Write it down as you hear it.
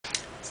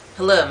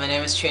Hello, my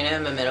name is Trina.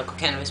 I'm a medical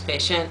cannabis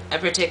patient. I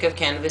partake of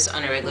cannabis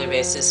on a regular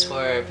basis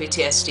for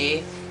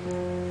PTSD,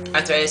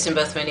 arthritis in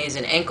both my knees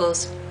and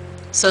ankles,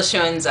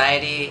 social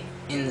anxiety,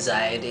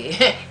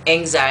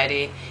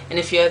 anxiety, and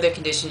a few other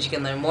conditions you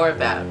can learn more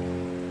about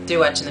through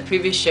watching the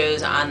previous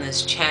shows on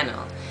this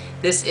channel.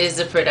 This is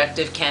the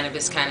Productive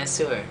Cannabis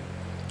Connoisseur,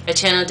 a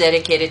channel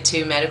dedicated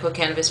to medical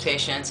cannabis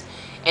patients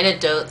and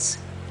adults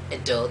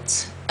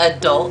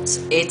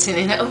 18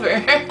 and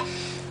over.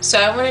 So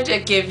I wanted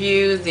to give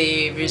you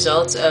the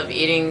results of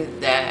eating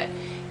that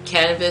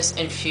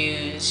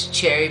cannabis-infused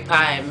cherry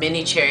pie,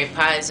 mini cherry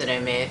pies that I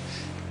made.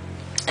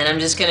 And I'm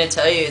just going to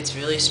tell you, it's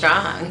really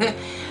strong.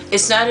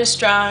 It's not as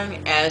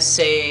strong as,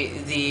 say,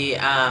 the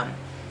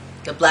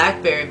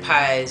blackberry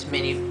pies,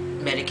 mini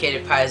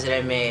medicated pies that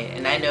I made.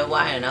 And I know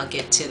why, and I'll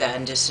get to that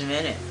in just a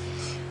minute.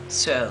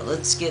 So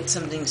let's get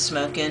something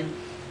smoking.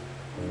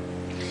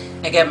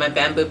 I got my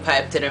bamboo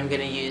pipe that I'm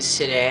going to use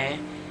today.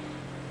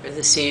 For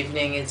this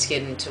evening. It's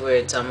getting to where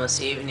it's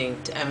almost evening.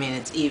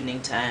 It's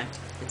evening time.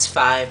 It's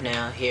 5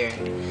 now here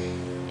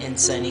in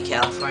sunny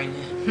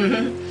California.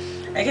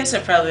 I guess I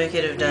probably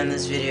could have done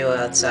this video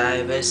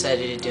outside, but I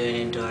decided to do it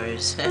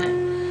indoors.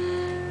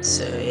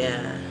 So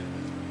yeah.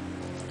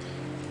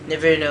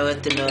 Never know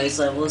what the noise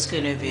level is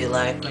going to be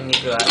like when you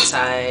go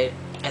outside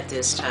at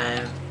this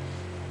time.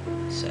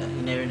 So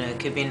you never know. It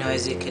could be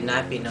noisy, it could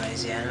not be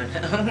noisy. I don't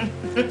know.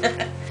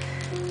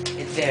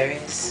 It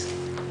varies.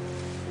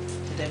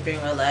 Did I bring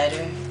my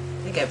lighter?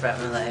 I think I brought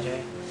my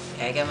lighter.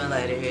 Yeah, I got my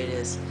lighter. Here it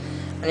is.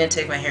 I'm going to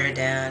take my hair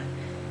down.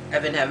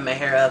 I've been having my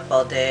hair up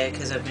all day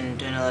because I've been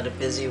doing a lot of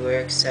busy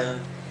work, so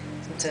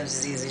sometimes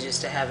it's easy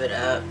just to have it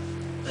up.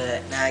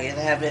 But now I got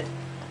to have it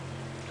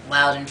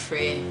loud and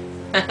free.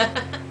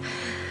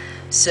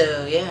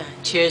 So yeah,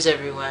 cheers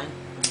everyone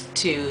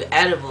to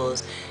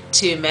edibles,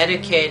 to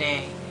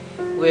medicating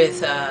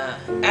with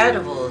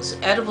edibles.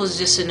 Edibles is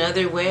just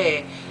another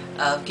way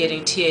of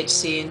getting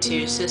THC into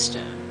your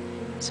system.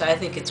 So I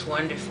think it's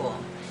wonderful,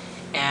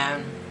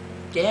 and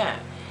yeah,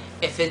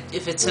 if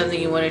it's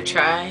something you want to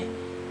try,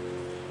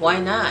 why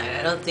not?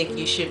 I don't think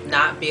you should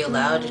not be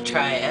allowed to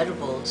try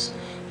edibles.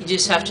 You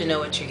just have to know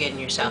what you're getting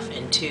yourself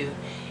into,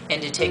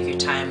 and to take your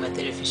time with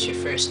it if it's your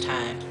first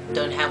time.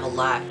 Don't have a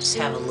lot, just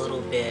have a little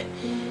bit.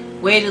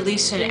 Wait at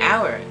least an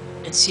hour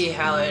and see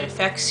how it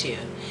affects you,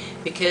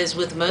 because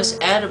with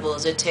most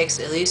edibles it takes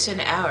at least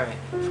an hour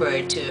for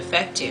it to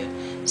affect you.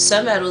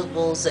 Some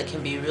edibles that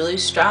can be really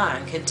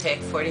strong can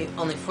take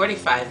only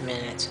 45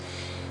 minutes.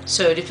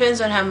 So it depends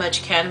on how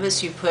much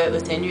cannabis you put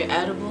within your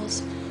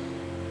edibles,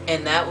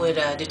 and that would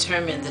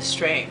determine the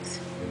strength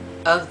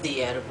of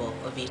the edible,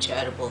 of each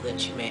edible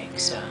that you make.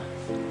 So,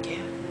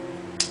 yeah.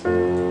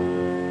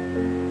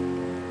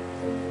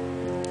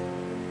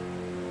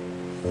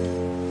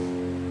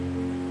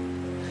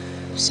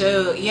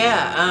 So,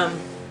 yeah,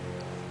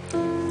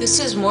 this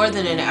is more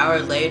than an hour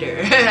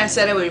later. I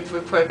said I would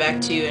report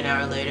back to you an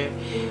hour later.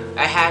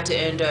 I had to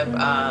end up,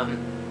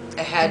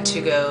 I had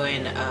to go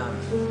and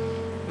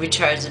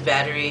recharge the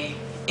battery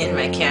in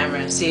my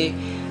camera. See,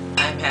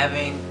 I'm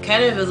having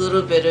kind of a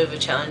little bit of a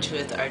challenge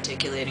with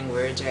articulating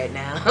words right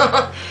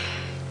now.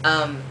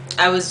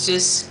 I was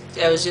just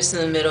in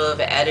the middle of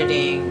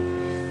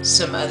editing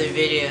some other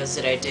videos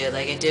that I did.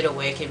 Like I did a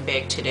wake and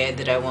bake today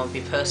that I won't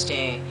be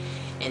posting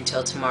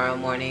until tomorrow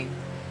morning.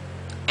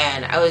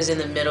 And I was in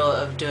the middle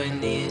of doing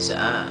these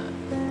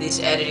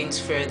editings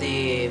for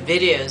the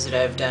videos that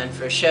I've done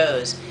for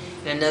shows.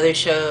 And another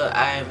show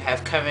I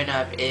have coming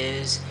up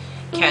is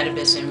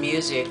Cannabis and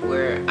Music,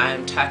 where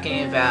I'm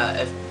talking about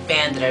a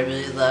band that I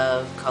really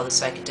love called the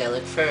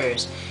Psychedelic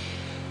Furs.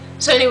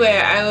 So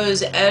anyway, I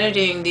was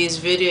editing these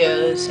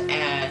videos,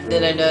 and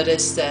then I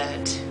noticed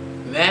that,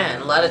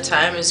 man, a lot of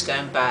time has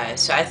gone by.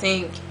 So I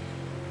think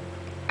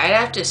I'd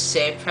have to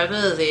say probably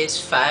at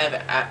least 4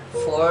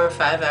 or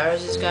 5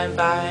 hours has gone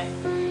by.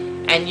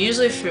 And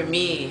usually for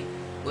me,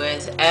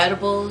 with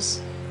edibles,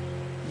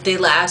 they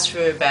last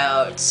for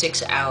about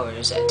 6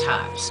 hours at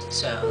tops.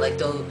 So like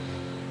those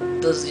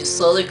you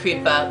slowly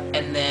creep up,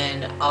 and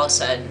then all of a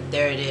sudden,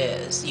 there it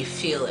is. You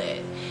feel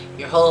it.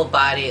 Your whole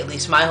body, at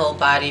least my whole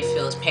body,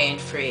 feels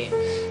pain-free.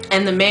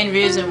 And the main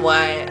reason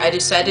why I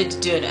decided to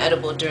do an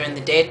edible during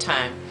the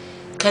daytime,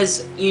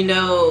 because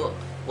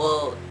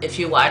well, if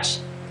you watch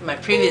my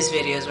previous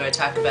videos where I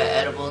talk about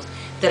edibles,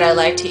 that I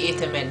like to eat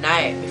them at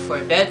night before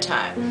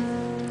bedtime.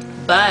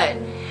 But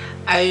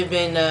I've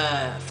been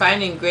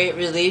finding great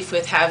relief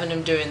with having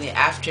them during the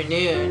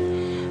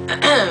afternoon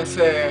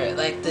for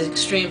like the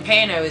extreme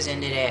pain I was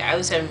in today. I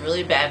was having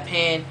really bad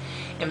pain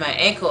in my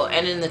ankle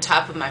and in the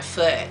top of my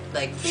foot,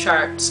 like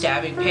sharp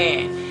stabbing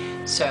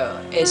pain.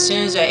 So as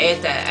soon as I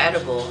ate that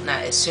edible,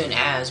 not as soon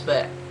as,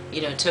 but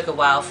it took a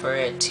while for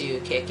it to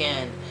kick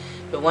in.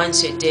 But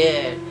once it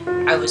did,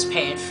 I was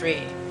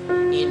pain-free,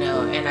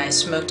 and I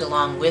smoked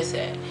along with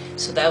it.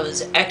 So that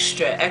was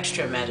extra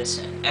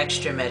medicine,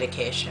 extra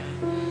medication.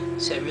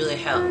 So it really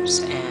helps,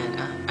 and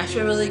I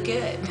feel really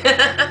good.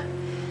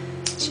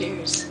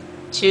 Cheers.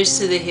 Cheers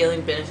to the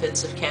healing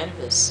benefits of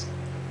cannabis.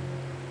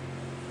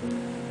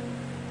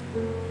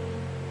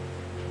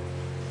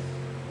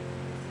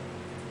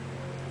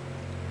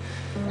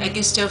 I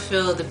can still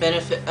feel the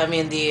benefit,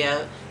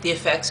 the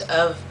effects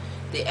of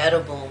the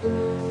edible,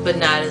 but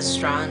not as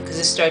strong because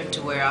it's starting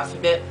to wear off a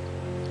bit.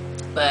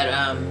 But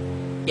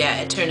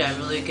yeah, it turned out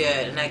really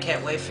good, and I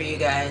can't wait for you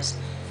guys.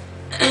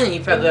 You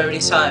probably already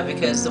saw it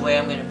because the way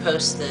I'm going to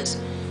post this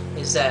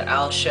is that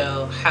I'll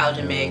show how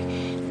to make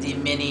the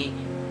mini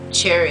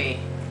cherry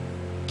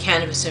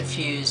cannabis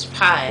infused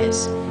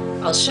pies.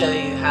 I'll show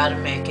you how to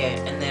make it,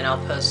 and then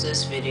I'll post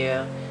this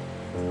video,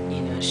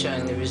 you know,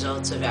 showing the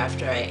results of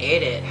after I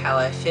ate it, how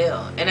I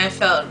feel. And I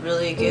felt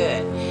really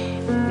good.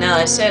 Now,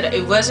 I said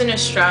it wasn't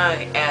as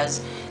strong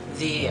as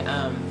the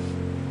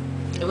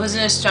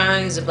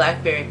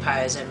blackberry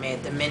pies I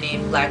made, the mini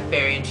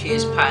blackberry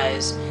infused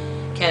pies,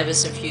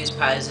 cannabis infused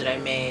pies that I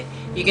made.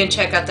 You can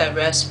check out that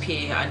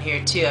recipe on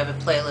here too. I have a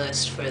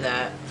playlist for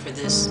that, for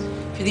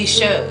these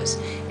shows.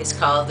 It's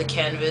called the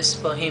Cannabis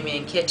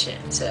Bohemian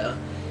Kitchen. So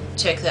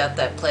check out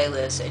that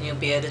playlist and you'll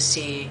be able to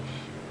see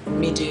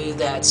me do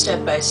that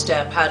step by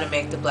step, how to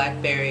make the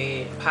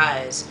blackberry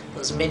pies,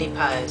 those mini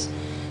pies.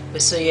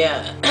 But so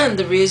yeah,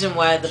 the reason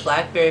why the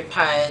blackberry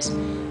pies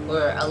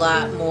were a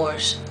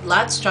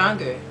lot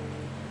stronger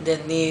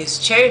than these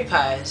cherry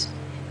pies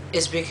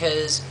is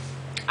because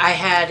I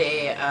had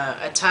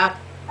a top,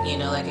 you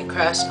know, like a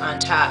crust on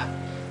top,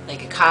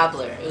 like a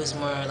cobbler. It was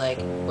more like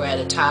we're at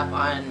a top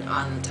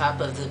on top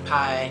of the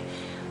pie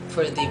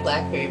for the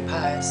blackberry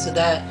pie, so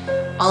that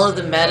all of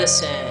the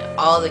medicine,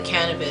 all the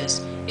cannabis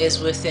is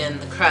within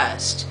the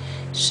crust.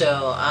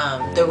 So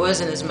there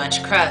wasn't as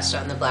much crust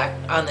on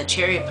the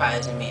cherry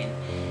pies. I mean,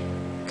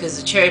 because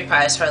the cherry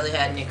pies hardly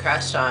had any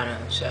crust on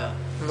them. So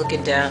I'm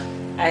looking down.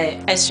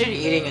 I started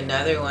eating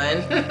another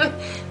one,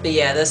 but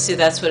yeah,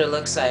 that's what it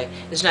looks like.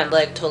 It's not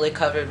like totally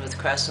covered with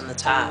crust on the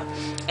top.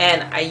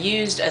 And I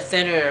used a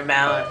thinner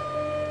amount.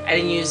 I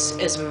didn't use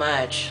as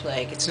much.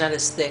 Like, it's not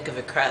as thick of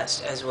a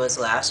crust as it was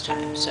last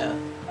time. So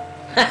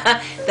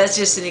that's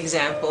just an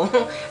example.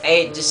 I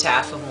ate just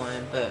half of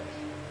one, but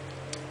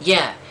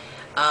yeah,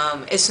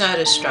 it's not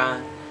as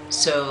strong.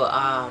 So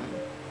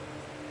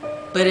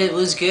but it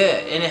was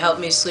good, and it helped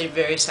me sleep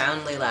very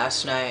soundly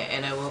last night,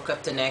 and I woke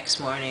up the next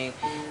morning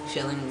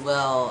feeling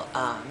well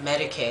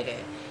medicated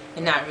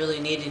and not really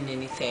needing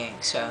anything.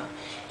 So,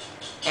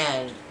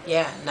 and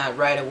yeah, not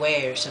right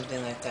away or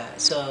something like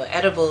that. So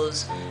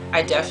edibles,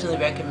 I definitely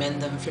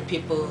recommend them for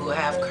people who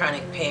have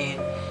chronic pain,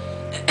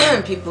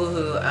 people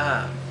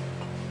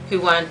who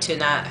want to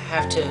not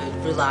have to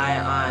rely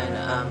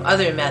on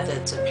other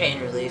methods of pain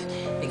relief.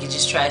 They could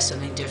just try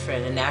something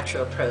different, a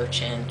natural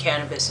approach, and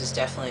cannabis is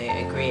definitely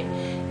a great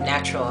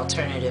natural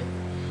alternative,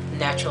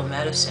 natural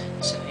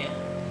medicine. So yeah.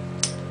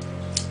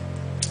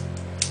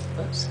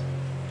 Oops.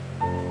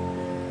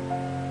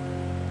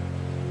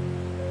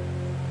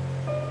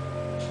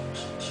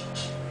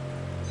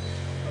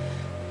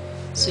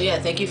 So yeah,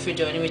 thank you for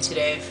joining me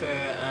today for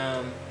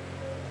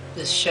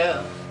this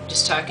show.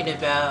 Just talking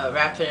about,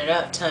 wrapping it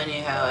up, telling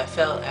you how I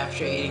felt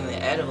after eating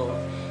the edible,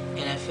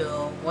 and I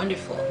feel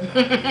wonderful.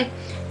 I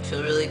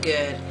feel really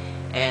good,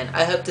 and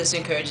I hope this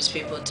encourages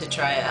people to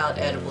try out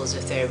edibles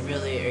if they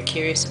really are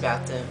curious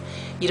about them.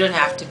 You don't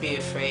have to be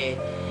afraid.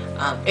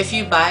 If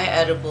you buy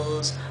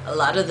edibles, a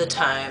lot of the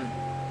time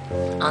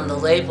on the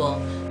label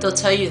they'll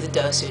tell you the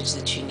dosage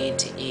that you need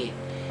to eat,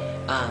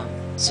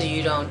 so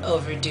you don't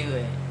overdo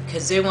it,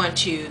 because they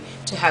want you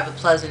to have a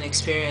pleasant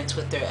experience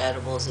with their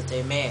edibles that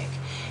they make.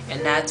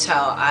 And that's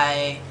how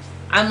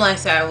I'm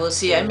like that. Well,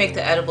 see, I make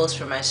the edibles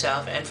for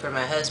myself and for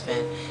my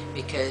husband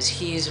because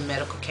he's a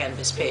medical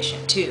cannabis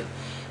patient too.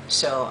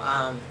 So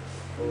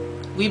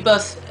we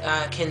both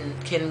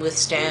can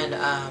withstand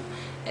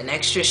an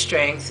extra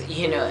strength,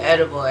 you know,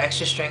 edible,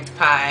 extra strength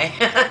pie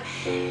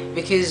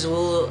because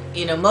we'll,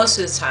 you know, most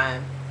of the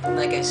time,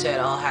 like I said,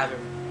 I'll have it,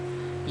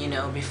 you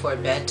know, before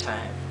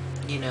bedtime.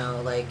 You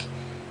know, like,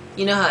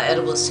 you know how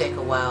edibles take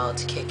a while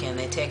to kick in.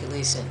 They take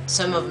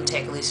some of them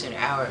take at least an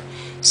hour.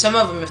 Some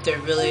of them, if they're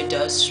really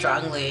dosed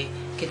strongly,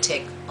 can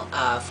take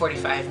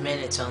 45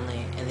 minutes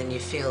only, and then you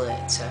feel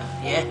it. So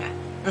yeah.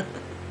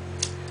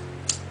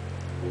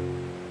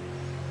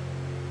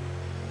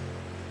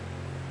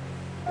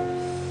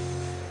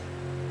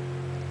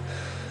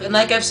 And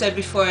like I've said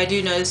before, I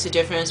do notice the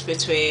difference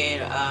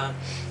between an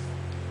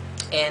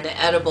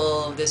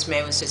edible that's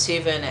made with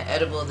sativa and an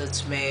edible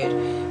that's made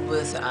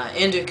with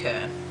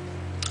indica.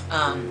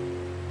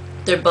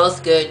 They're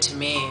both good to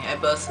me.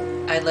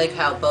 I like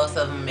how both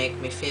of them make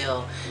me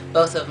feel.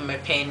 Both of them are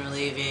pain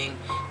relieving.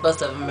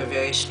 Both of them are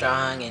very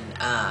strong and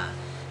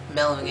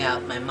mellowing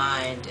out my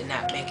mind and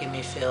not making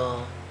me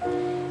feel.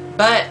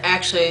 But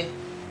actually,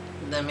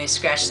 let me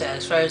scratch that.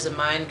 As far as the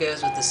mind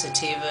goes with the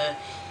sativa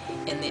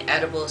and the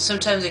edibles,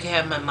 sometimes I can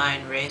have my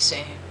mind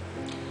racing.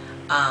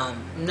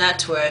 Not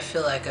to where I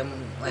feel like I'm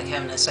like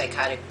having a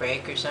psychotic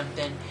break or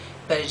something,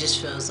 but it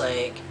just feels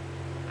like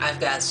I've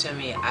got so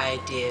many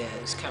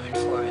ideas coming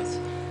forth.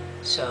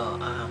 So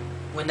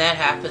when that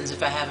happens,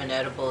 if I have an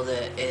edible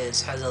that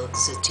has a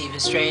sativa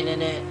strain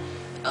in it,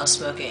 I'll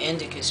smoke an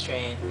indica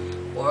strain,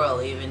 or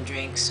I'll even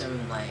drink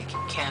some like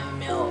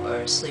chamomile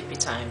or sleepy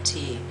time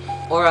tea,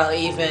 or I'll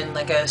even,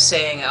 like I was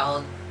saying,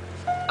 I'll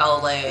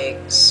I'll like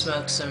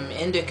smoke some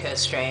indica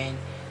strain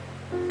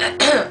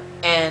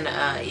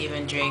and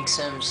even drink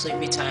some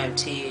sleepy time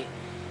tea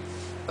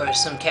or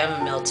some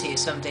chamomile tea,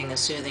 something, a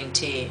soothing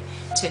tea,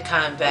 to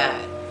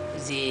combat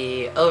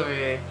the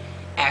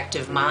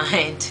overactive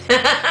mind.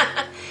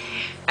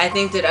 I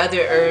think that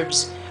other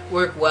herbs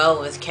work well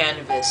with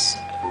cannabis,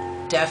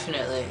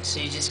 definitely. So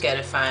you just got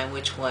to find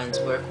which ones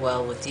work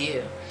well with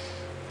you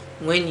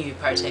when you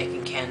partake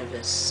in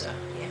cannabis. So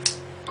yeah.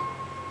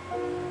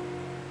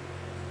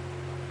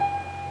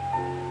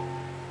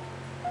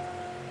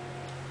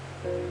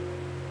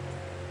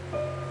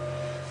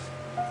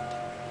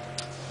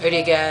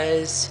 Alrighty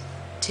guys,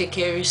 take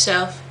care of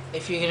yourself.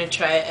 If you're going to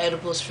try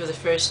edibles for the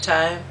first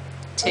time,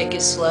 take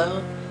it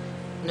slow.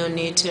 No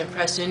need to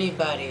impress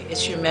anybody.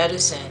 It's your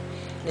medicine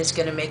and it's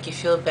going to make you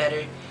feel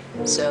better.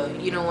 So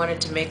you don't want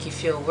it to make you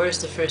feel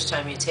worse the first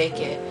time you take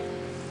it.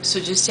 So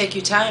just take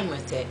your time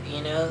with it,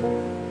 you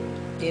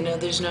know,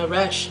 there's no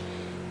rush.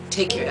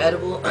 Take your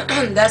edible.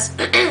 That's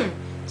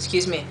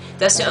excuse me.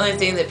 That's the only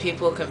thing that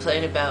people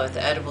complain about with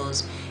the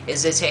edibles,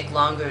 is they take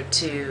longer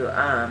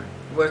to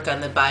work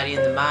on the body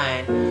and the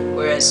mind,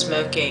 whereas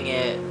smoking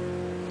it,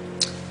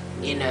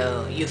 you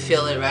know, you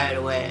feel it right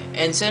away.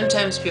 And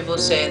sometimes people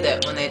say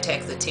that when they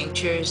take the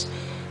tinctures,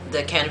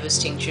 the cannabis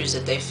tinctures,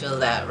 that they feel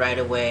that right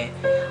away,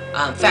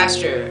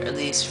 faster, at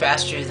least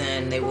faster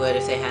than they would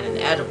if they had an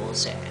edible,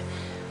 say.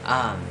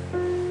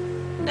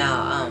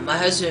 Now, my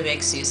husband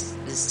makes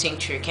this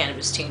tincture,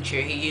 cannabis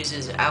tincture. He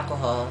uses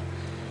alcohol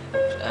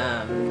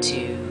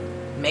to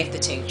make the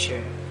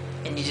tincture,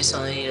 and you just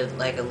only need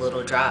like a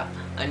little drop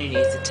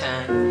underneath the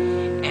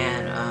tongue,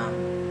 and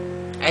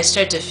I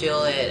start to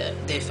feel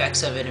the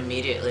effects of it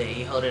immediately.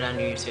 You hold it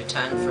underneath your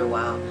tongue for a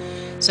while.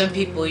 Some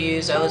people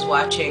use, I was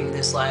watching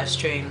this live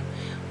stream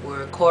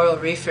where Coral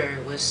Reefer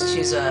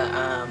she's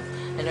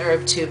an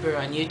herb tuber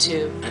on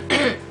YouTube,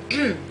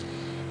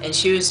 and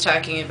she was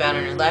talking about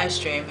in her live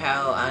stream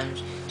how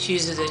she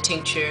uses a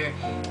tincture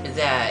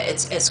that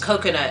it's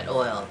coconut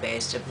oil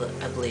based,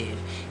 I believe,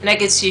 and I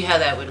could see how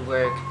that would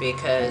work,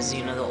 because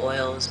you know the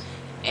oils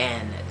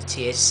and the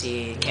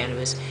THC,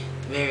 cannabis,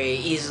 very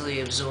easily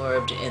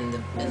absorbed in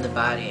the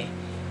body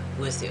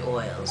with the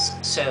oils.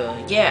 So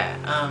yeah,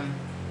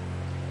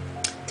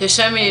 there's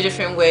so many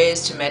different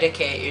ways to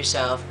medicate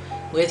yourself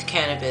with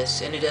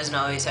cannabis, and it doesn't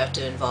always have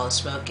to involve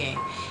smoking.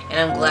 And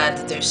I'm glad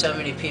that there's so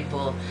many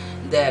people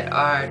that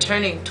are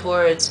turning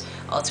towards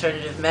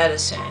alternative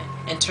medicine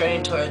and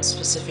turning towards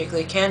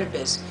specifically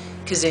cannabis,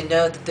 because they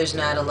know that there's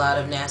not a lot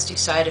of nasty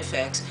side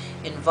effects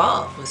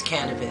involved with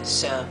cannabis.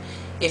 So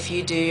if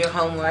you do your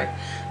homework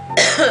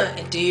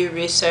and do your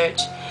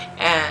research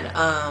and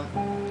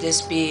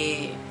just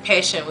be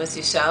patient with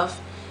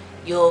yourself,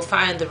 you'll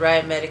find the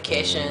right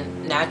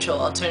medication, natural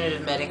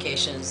alternative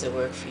medications that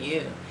work for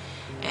you.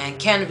 And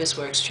cannabis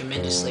works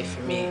tremendously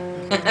for me,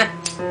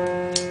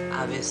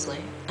 obviously.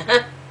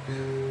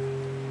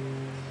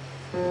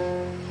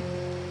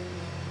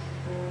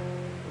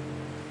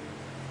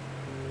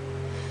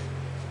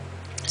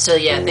 So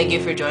yeah, thank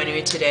you for joining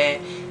me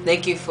today.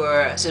 Thank you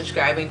for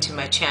subscribing to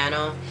my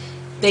channel.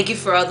 Thank you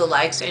for all the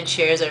likes and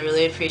shares. I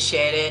really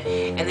appreciate it.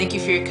 And thank you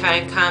for your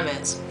kind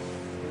comments.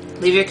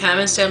 Leave your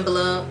comments down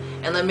below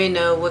and let me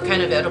know what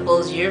kind of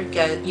edibles you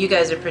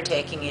guys are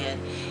partaking in,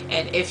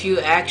 and if you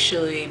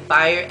actually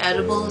buy your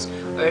edibles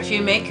or if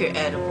you make your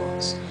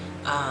edibles.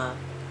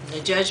 No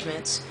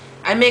judgments.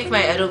 I make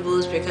my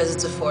edibles because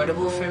it's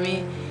affordable for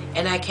me,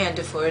 and I can't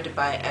afford to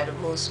buy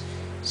edibles,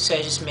 so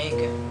I just make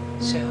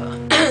them.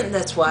 So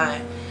that's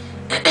why.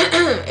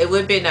 It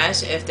would be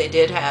nice if they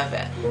did have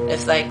it.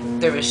 If like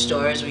there were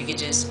stores we could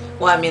just,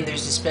 well, I mean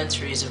there's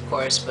dispensaries of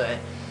course, but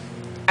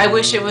I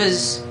wish it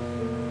was,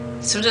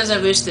 sometimes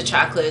I wish the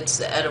chocolates,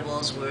 the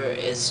edibles were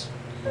as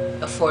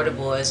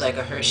affordable as like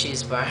a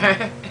Hershey's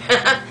bar.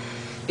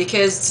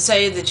 Because to tell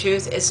you the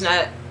truth,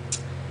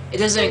 it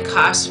doesn't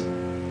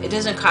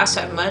cost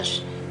that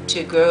much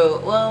to grow.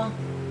 Well,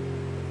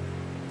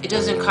 it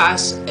doesn't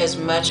cost as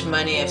much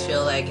money, I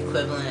feel like,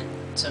 equivalent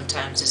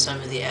sometimes to some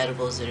of the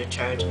edibles that are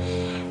charged.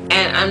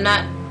 And I'm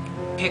not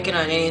picking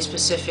on any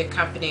specific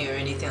company or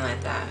anything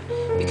like that,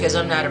 because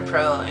I'm not a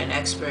pro and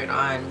expert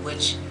on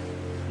which,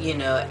 you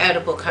know,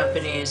 edible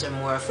companies are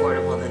more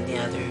affordable than the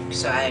other.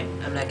 So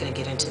I'm not going to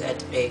get into that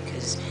debate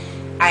because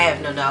I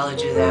have no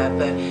knowledge of that.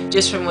 But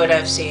just from what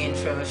I've seen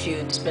from a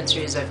few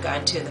dispensaries I've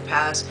gone to in the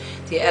past,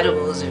 the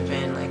edibles have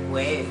been like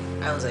way,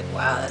 I was like,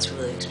 wow, that's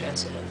really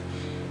expensive.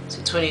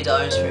 So $20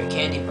 for a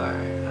candy bar.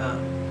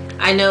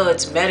 I know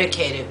it's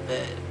medicated,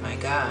 but my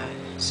God.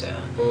 So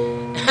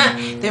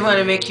they want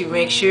to make you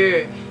make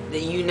sure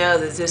that you know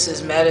that this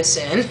is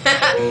medicine.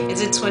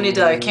 It's a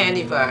 $20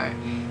 candy bar.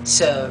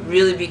 So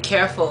really be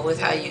careful with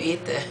how you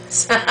eat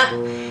this.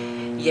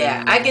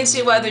 Yeah, I can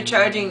see why they're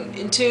charging,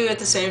 and two, at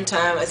the same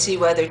time, I see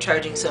why they're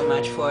charging so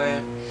much for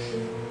it.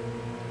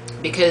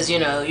 Because, you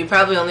know, you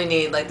probably only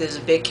need, like there's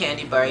a big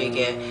candy bar you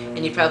get,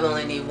 and you probably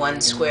only need one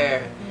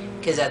square,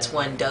 because that's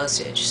one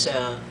dosage.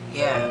 So,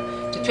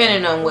 yeah,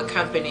 depending on what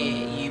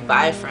company you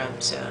buy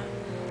from, so,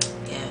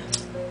 yeah.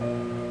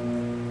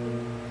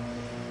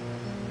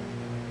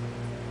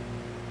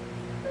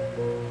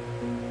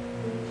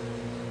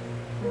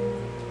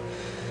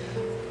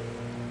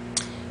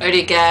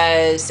 Alrighty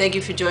guys, thank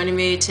you for joining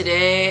me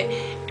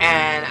today,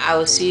 and I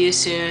will see you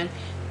soon.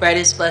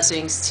 Brightest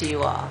blessings to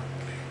you all.